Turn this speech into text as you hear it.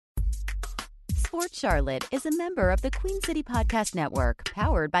Sports Charlotte is a member of the Queen City Podcast Network,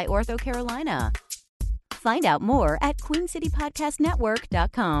 powered by Ortho Carolina. Find out more at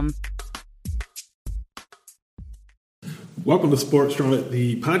queencitypodcastnetwork.com. Welcome to Sports Charlotte,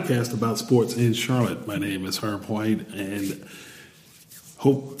 the podcast about sports in Charlotte. My name is Herb White, and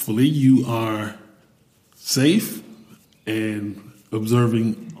hopefully you are safe and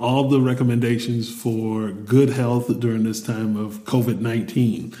observing all the recommendations for good health during this time of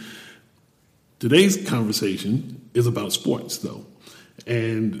COVID-19. Today's conversation is about sports, though.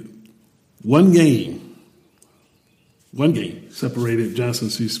 And one game separated Johnson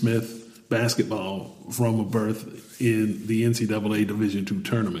C. Smith basketball from a berth in the NCAA Division II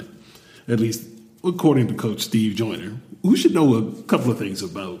tournament, at least according to Coach Steve Joyner, who should know a couple of things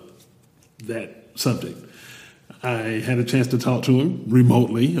about that subject. I had a chance to talk to him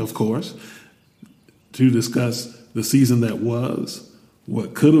remotely, of course, to discuss the season that was,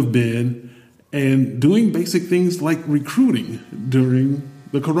 what could have been, and doing basic things like recruiting during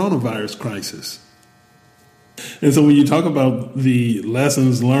the coronavirus crisis. And so when you talk about the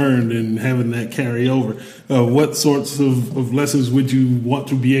lessons learned and having that carry over, what sorts of lessons would you want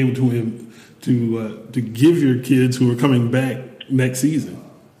to be able to give your kids who are coming back next season?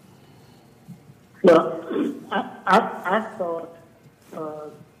 Well, I thought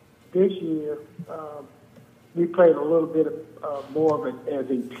this year we played a little bit more of it as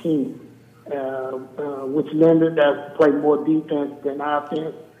a team, which lended us to play more defense than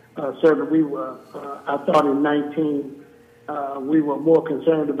offense. Certainly, I thought in 19 we were more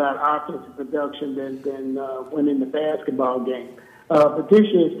concerned about offensive production than winning the basketball game. But this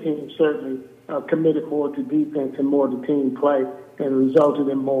year's team certainly committed more to defense and more to team play, and resulted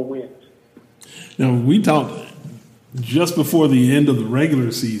in more wins. Now, we talked just before the end of the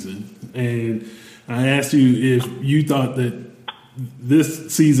regular season, and I asked you if you thought that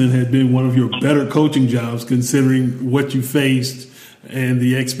this season had been one of your better coaching jobs, considering what you faced and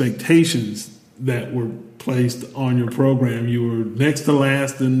the expectations that were placed on your program. You were next to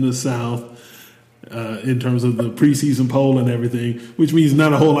last in the South in terms of the preseason poll and everything, which means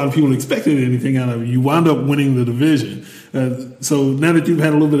not a whole lot of people expected anything out of you. You wound up winning the division. So now that you've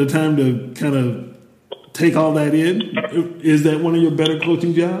had a little bit of time to kind of take all that in, is that one of your better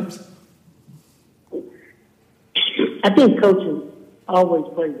coaching jobs? I think coaching always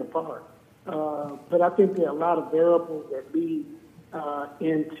plays a part. But I think there are a lot of variables that lead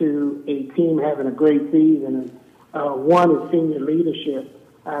into a team having a great season. And one is senior leadership.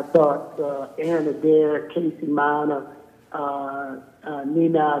 I thought Aaron Adair, Casey Minor,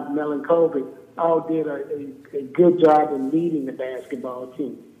 Nina Melankovic all did a good job in leading the basketball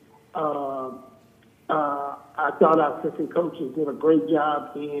team. I thought our assistant coaches did a great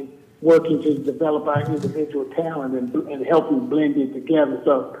job in working to develop our individual talent and helping blend it together.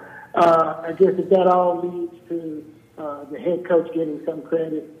 So I guess if that all leads to the head coach getting some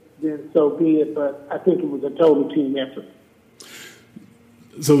credit, then so be it. But I think it was a total team effort.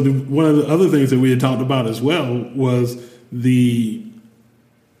 So one of the other things that we had talked about as well was the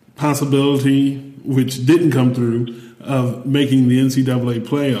possibility, which didn't come through, of making the NCAA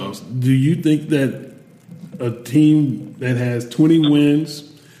playoffs. Do you think that a team that has 20 wins,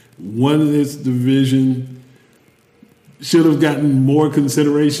 won its division, should have gotten more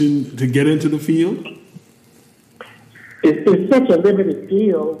consideration to get into the field? It's such a limited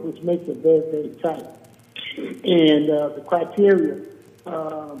field, which makes it very, very tight. And the criteria,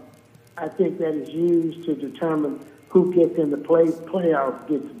 I think that is used to determine who gets in the playoffs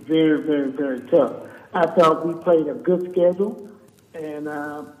gets very, very, very tough. I thought we played a good schedule, and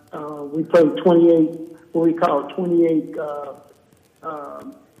we played 28, what we call 28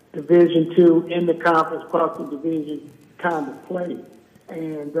 Division II in the conference, across the division kind of play,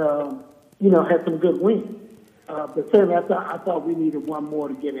 and had some good wins. But certainly, I thought we needed one more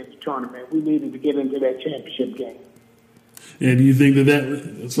to get into the tournament. We needed to get into that championship game. And do you think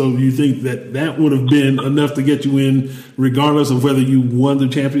that would have been enough to get you in, regardless of whether you won the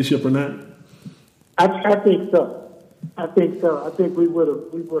championship or not? I think so. I think we would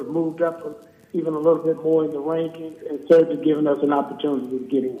have moved up even a little bit more in the rankings, and certainly given us an opportunity to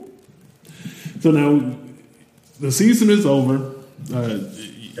get in. So now the season is over.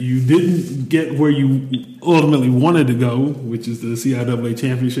 You didn't get where you ultimately wanted to go, which is the CIAA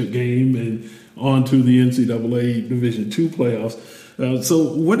championship game and on to the NCAA Division II playoffs.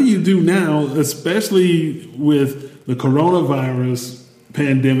 So what do you do now, especially with the coronavirus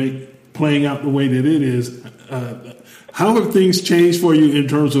pandemic playing out the way that it is? How have things changed for you in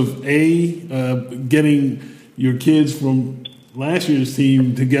terms of, getting your kids from last year's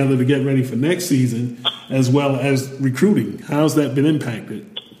team together to get ready for next season, as well as recruiting? How's that been impacted?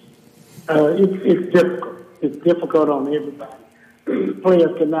 It's difficult. It's difficult on everybody.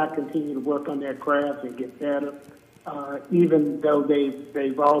 Players cannot continue to work on their craft and get better, even though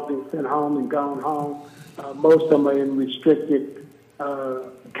they've all been sent home and gone home. Most of them are in restricted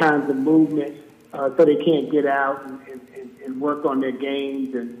kinds of movement, so they can't get out and work on their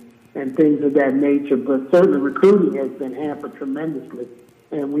games and things of that nature. But certainly recruiting has been hampered tremendously,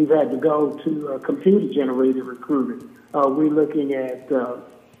 and we've had to go to computer-generated recruiting. We're looking at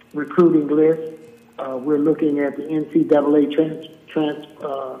recruiting lists. We're looking at the NCAA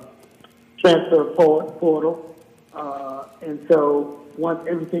transfer portal. And so once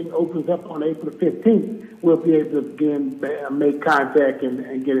everything opens up on April 15th, we'll be able to begin make contact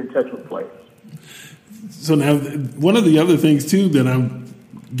and get in touch with players. So now, one of the other things, too, that I'm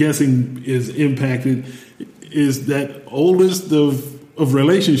guessing is impacted is that oldest of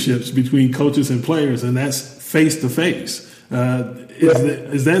relationships between coaches and players, and that's face-to-face.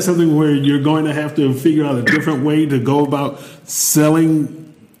 Is that something where you're going to have to figure out a different way to go about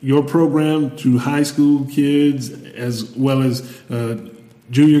selling your program to high school kids as well as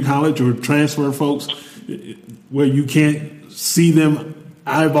junior college or transfer folks, where you can't see them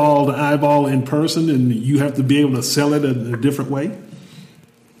eyeball to eyeball in person and you have to be able to sell it in a different way?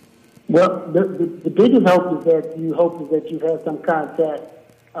 Well, the biggest hope is that you have some contact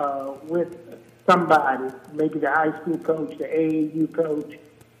with somebody, maybe the high school coach, the AAU coach,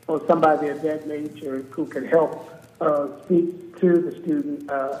 or somebody of that nature who can help speak to the student,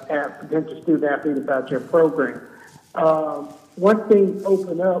 potential student athlete about your program. Once things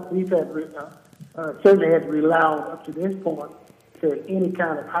open up, we've had certainly had to rely on, up to this point, to any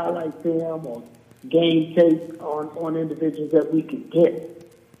kind of highlight film or game tape on individuals that we can get.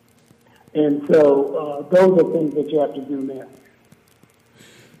 And so those are things that you have to do now.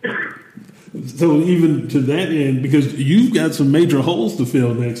 So even to that end, because you've got some major holes to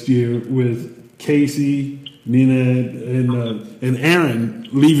fill next year with Casey, Nina, and Aaron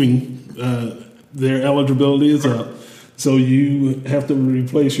leaving, their eligibility is up. So you have to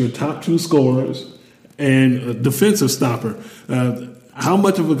replace your top two scorers and a defensive stopper. How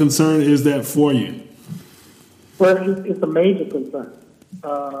much of a concern is that for you? Well, it's a major concern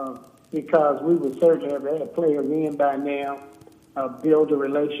because we would certainly have had players in by now, build a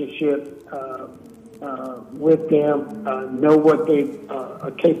relationship with them, know what they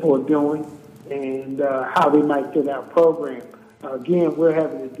are capable of doing, and how they might fit our program. Again, we're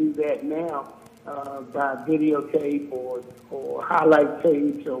having to do that now by videotape or highlight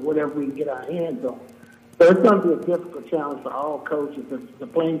tapes or whatever we can get our hands on. So it's going to be a difficult challenge for all coaches. The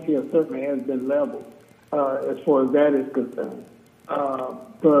playing field certainly has been leveled as far as that is concerned.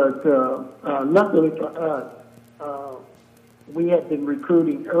 But luckily for us, we had been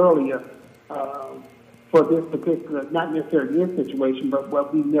recruiting earlier for this particular, not necessarily this situation, but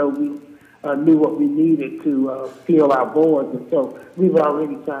what we know we knew what we needed to fill our boards. And so we've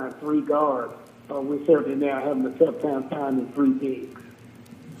already signed 3 guards. We're certainly now having a tough time finding 3 bigs.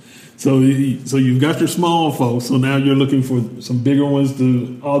 So you've got your small folks, so now you're looking for some bigger ones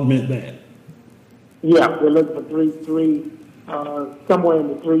to augment that. Yeah, we're looking for three somewhere in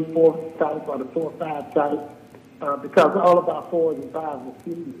the 3-4 type or the 4-5 type, because all of our 4s and 5s are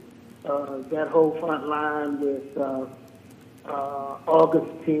seniors. That whole front line with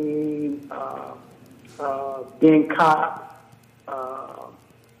Augustine, Ben Cox,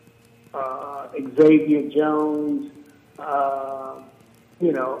 Xavier Jones,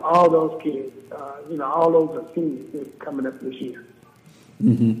 all those kids, all those are seniors coming up this year.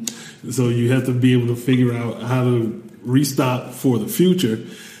 Mm-hmm. So you have to be able to figure out how to restock for the future.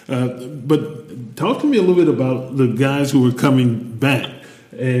 But talk to me a little bit about the guys who are coming back,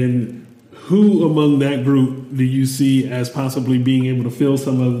 and who among that group do you see as possibly being able to fill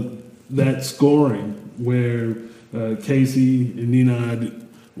some of that scoring where Casey and Nina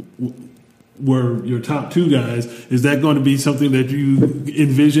were your top 2 guys? Is that going to be something that you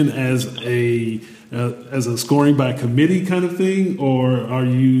envision as a scoring by committee kind of thing, or are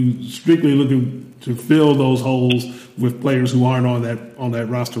you strictly looking to fill those holes with players who aren't on that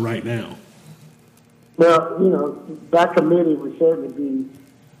roster right now? Well, by committee would certainly be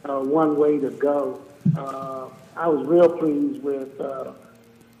one way to go. I was real pleased with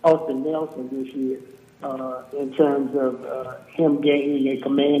Austin Nelson this year in terms of him gaining a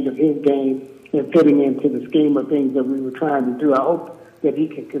command of his game and fitting into the scheme of things that we were trying to do. I hope that he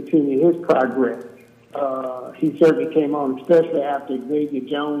can continue his progress. He certainly came on, especially after Xavier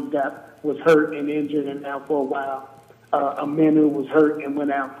Jones was hurt and injured and out for a while. Aminu was hurt and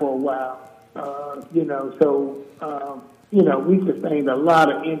went out for a while. We sustained a lot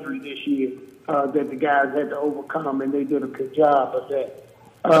of injury this year that the guys had to overcome, and they did a good job of that.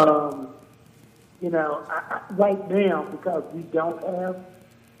 Right now, because we don't have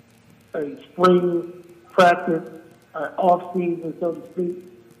a spring practice, off season, so to speak,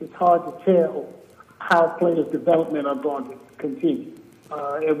 it's hard to tell how players' development are going to continue.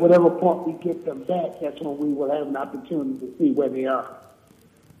 At whatever point we get them back, that's when we will have an opportunity to see where they are.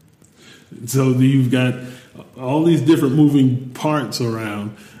 So you've got all these different moving parts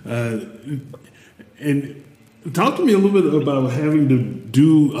around. And talk to me a little bit about having to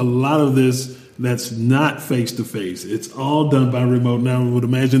do a lot of this that's not face-to-face. It's all done by remote. Now, I would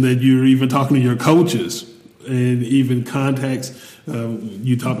imagine that you're even talking to your coaches and even contacts.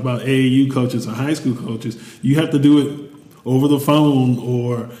 You talked about AAU coaches or high school coaches. You have to do it over the phone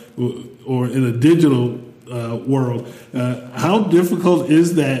or in a digital world. How difficult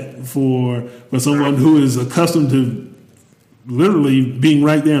is that for someone who is accustomed to literally being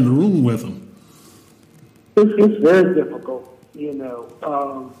right there in the room with them? It's very difficult.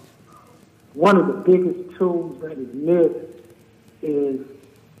 One of the biggest tools that is missed is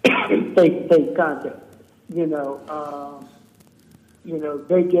face-to-face contact. They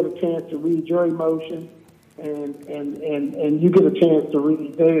get a chance to read your emotion, and you get a chance to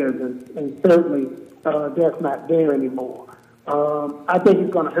read theirs, and certainly that's not there anymore. I think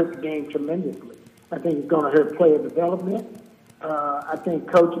it's going to hurt the game tremendously. I think it's going to hurt player development. I think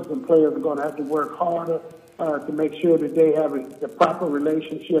coaches and players are going to have to work harder to make sure that they have the proper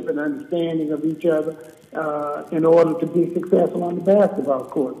relationship and understanding of each other in order to be successful on the basketball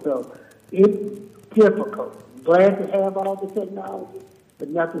court. So it's difficult. Glad to have all the technology, but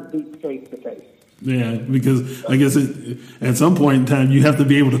nothing beats face-to-face. Yeah, because I guess at some point in time you have to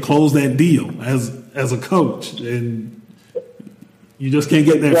be able to close that deal as a coach, and you just can't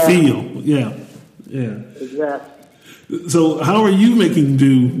get that feel. Yeah. Exactly. So, how are you making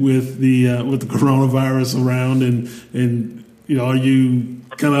do with the coronavirus around, and are you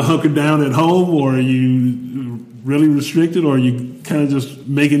kind of hunkered down at home, or are you really restricted, or are you kind of just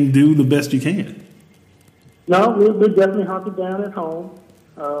making do the best you can? No, we're definitely hunkered down at home.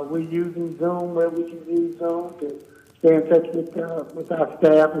 We're using Zoom where we can use Zoom to stay in touch with our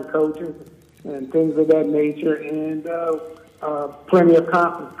staff and coaches and things of that nature, and plenty of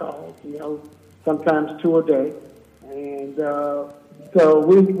conference calls. Sometimes 2 a day. And so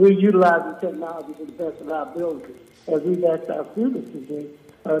we're utilizing technology to the best of our ability as we've asked our students to do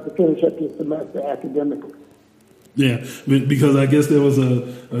to finish up this semester academically. Yeah, because I guess there was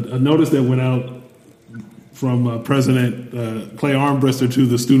a notice that went out from President Clay Armbruster to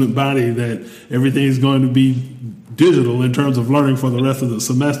the student body that everything is going to be digital in terms of learning for the rest of the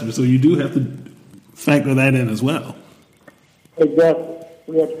semester. So you do have to factor that in as well. Exactly.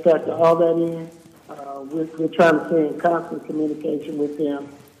 We have to factor all that in. We're trying to stay in constant communication with them,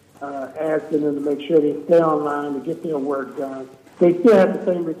 asking them to make sure they stay online to get their work done. They still have the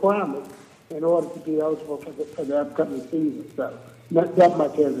same requirements in order to be eligible for the upcoming season. So that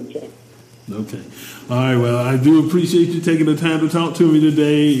much hasn't changed. Okay. All right. Well, I do appreciate you taking the time to talk to me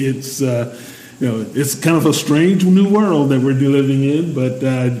today. It's it's kind of a strange new world that we're living in, but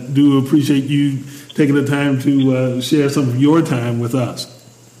I do appreciate you taking the time to share some of your time with us.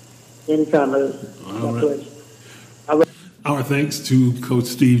 Anytime, Larry. All right. Our thanks to Coach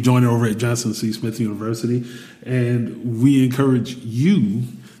Steve Joyner over at Johnson C. Smith University, and we encourage you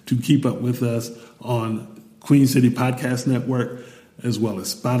to keep up with us on Queen City Podcast Network, as well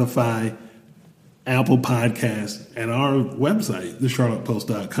as Spotify, Apple Podcasts, and our website,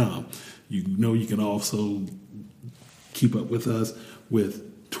 thecharlottepost.com. You can also keep up with us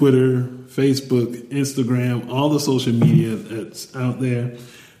with Twitter, Facebook, Instagram, all the social media that's out there.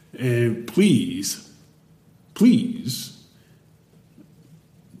 And please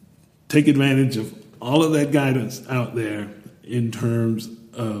take advantage of all of that guidance out there in terms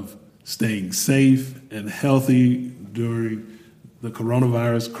of staying safe and healthy during the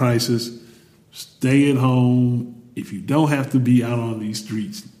coronavirus crisis. Stay at home. If you don't have to be out on these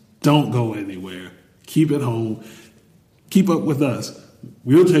streets, don't go anywhere. Keep at home. Keep up with us.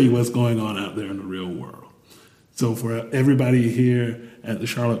 We'll tell you what's going on out there in the real world. So for everybody here at the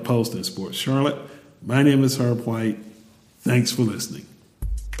Charlotte Post and Sports Charlotte, my name is Herb White. Thanks for listening.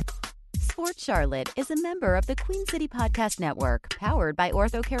 Sports Charlotte is a member of the Queen City Podcast Network, powered by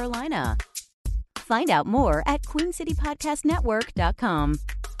Ortho Carolina. Find out more at queencitypodcastnetwork.com.